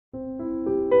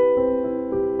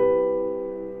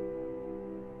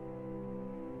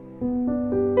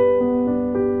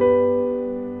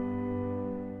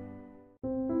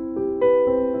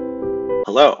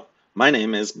Hello, my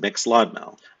name is Mick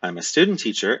Slodmell. I'm a student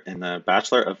teacher in the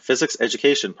Bachelor of Physics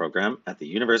Education program at the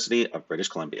University of British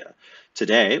Columbia.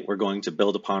 Today, we're going to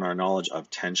build upon our knowledge of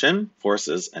tension,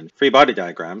 forces, and free body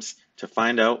diagrams to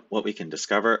find out what we can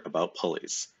discover about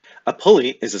pulleys. A pulley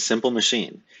is a simple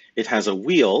machine. It has a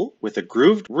wheel with a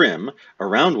grooved rim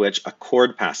around which a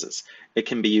cord passes. It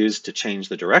can be used to change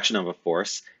the direction of a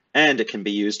force, and it can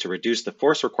be used to reduce the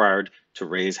force required to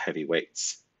raise heavy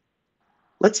weights.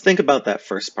 Let's think about that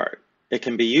first part. It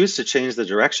can be used to change the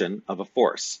direction of a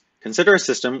force. Consider a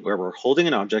system where we're holding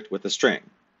an object with a string,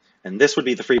 and this would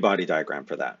be the free body diagram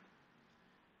for that.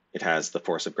 It has the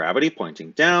force of gravity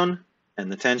pointing down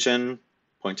and the tension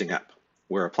pointing up.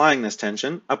 We're applying this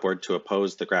tension upward to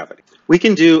oppose the gravity. We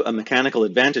can do a mechanical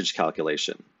advantage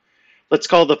calculation. Let's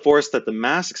call the force that the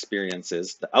mass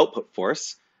experiences the output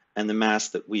force and the mass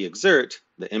that we exert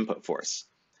the input force.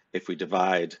 If we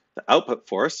divide the output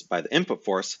force by the input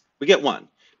force, we get 1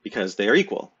 because they are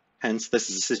equal. Hence, this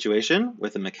is a situation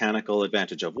with a mechanical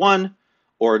advantage of 1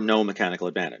 or no mechanical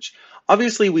advantage.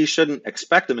 Obviously, we shouldn't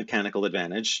expect a mechanical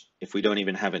advantage if we don't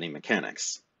even have any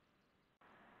mechanics.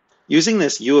 Using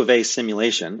this U of A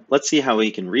simulation, let's see how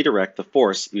we can redirect the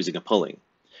force using a pulley.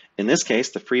 In this case,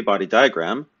 the free body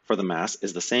diagram for the mass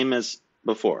is the same as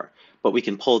before, but we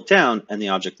can pull down and the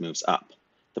object moves up.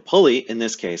 The pulley, in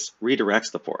this case,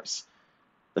 redirects the force.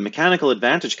 The mechanical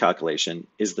advantage calculation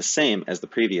is the same as the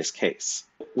previous case.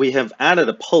 We have added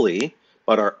a pulley,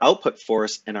 but our output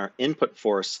force and our input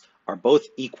force are both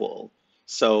equal.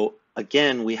 So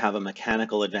again, we have a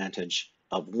mechanical advantage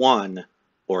of 1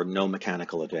 or no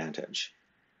mechanical advantage.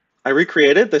 I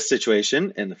recreated this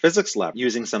situation in the physics lab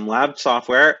using some lab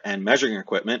software and measuring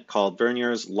equipment called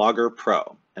Vernier's Logger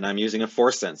Pro, and I'm using a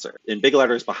force sensor. In big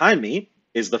letters behind me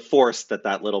is the force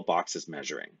that little box is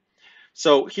measuring.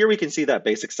 So here we can see that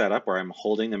basic setup where I'm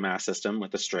holding the mass system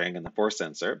with the string and the force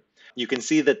sensor. You can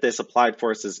see that this applied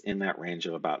force is in that range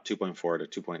of about 2.4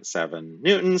 to 2.7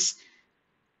 newtons.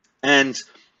 And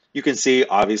you can see,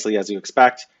 obviously, as you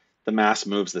expect, the mass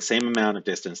moves the same amount of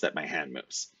distance that my hand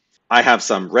moves. I have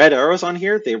some red arrows on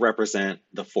here. They represent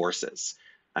the forces.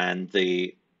 And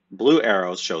the blue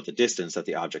arrows show the distance that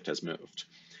the object has moved.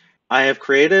 I have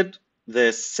created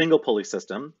this single pulley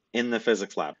system in the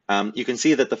physics lab. You can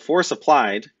see that the force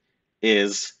applied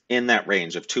is in that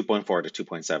range of 2.4 to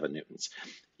 2.7 newtons.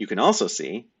 You can also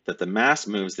see that the mass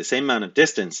moves the same amount of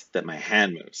distance that my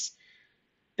hand moves.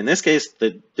 In this case,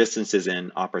 the distance is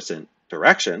in opposite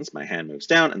directions. My hand moves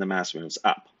down and the mass moves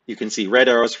up. You can see red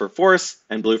arrows for force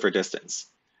and blue for distance.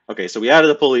 Okay, so we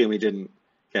added a pulley and we didn't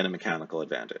get a mechanical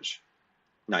advantage.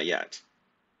 Not yet.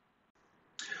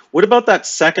 What about that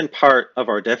second part of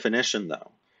our definition, though?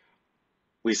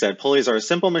 We said pulleys are a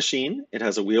simple machine. It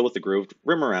has a wheel with a grooved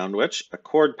rim around which a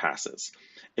cord passes.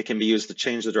 It can be used to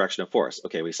change the direction of force.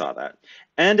 Okay, we saw that.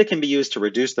 And it can be used to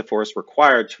reduce the force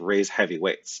required to raise heavy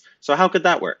weights. So how could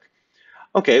that work?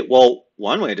 Okay, well,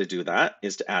 one way to do that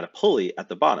is to add a pulley at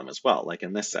the bottom as well, like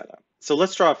in this setup. So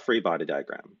let's draw a free body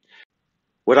diagram.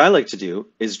 What I like to do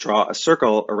is draw a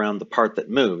circle around the part that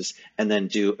moves and then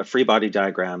do a free body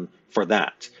diagram for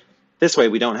that. This way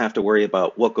we don't have to worry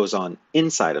about what goes on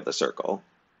inside of the circle,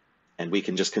 and we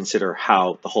can just consider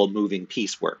how the whole moving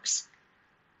piece works.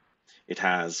 It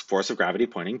has force of gravity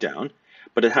pointing down,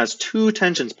 but it has 2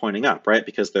 tensions pointing up, right?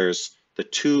 Because there's the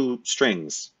 2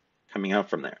 strings coming out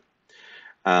from there.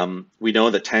 We know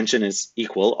that tension is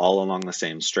equal all along the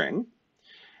same string,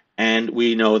 and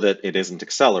we know that it isn't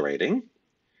accelerating.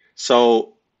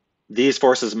 So these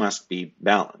forces must be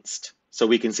balanced. So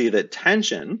we can see that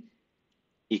tension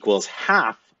equals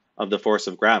half of the force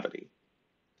of gravity.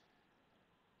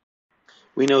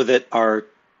 We know that our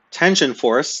tension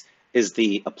force is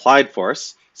the applied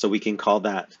force, so we can call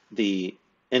that the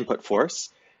input force,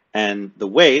 and the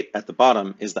weight at the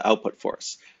bottom is the output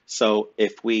force. So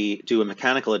if we do a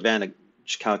mechanical advantage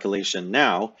calculation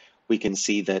now, we can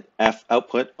see that F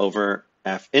output over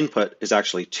F input is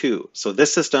actually 2. So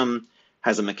this system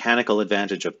has a mechanical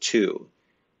advantage of 2.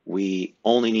 We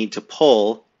only need to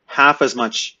pull half as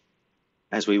much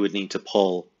as we would need to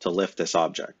pull to lift this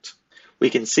object. We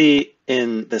can see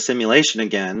in the simulation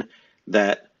again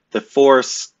that the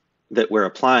force that we're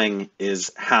applying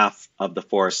is half of the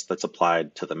force that's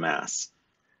applied to the mass.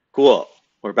 Cool.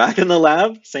 We're back in the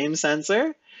lab, same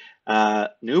sensor,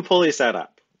 new pulley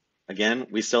setup. Again,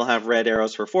 we still have red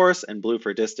arrows for force and blue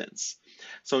for distance.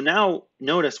 So now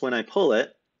notice when I pull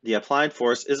it, the applied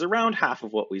force is around half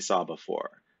of what we saw before.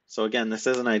 So again, this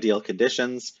isn't ideal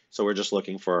conditions, so we're just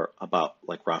looking for about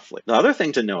like roughly. The other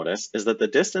thing to notice is that the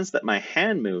distance that my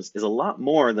hand moves is a lot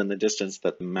more than the distance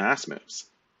that the mass moves.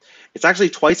 It's actually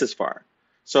twice as far.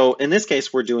 So in this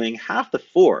case, we're doing half the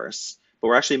force, but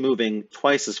we're actually moving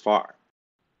twice as far.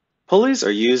 Pulleys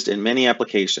are used in many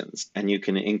applications, and you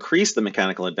can increase the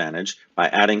mechanical advantage by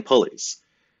adding pulleys.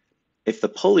 If the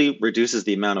pulley reduces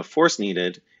the amount of force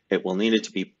needed, it will need it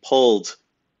to be pulled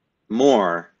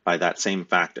more by that same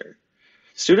factor.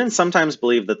 Students sometimes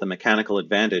believe that the mechanical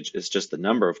advantage is just the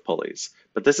number of pulleys,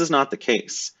 but this is not the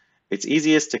case. It's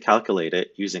easiest to calculate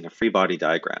it using a free body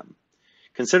diagram.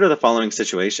 Consider the following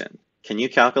situation. Can you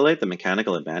calculate the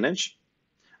mechanical advantage?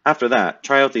 After that,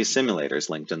 try out these simulators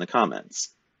linked in the comments.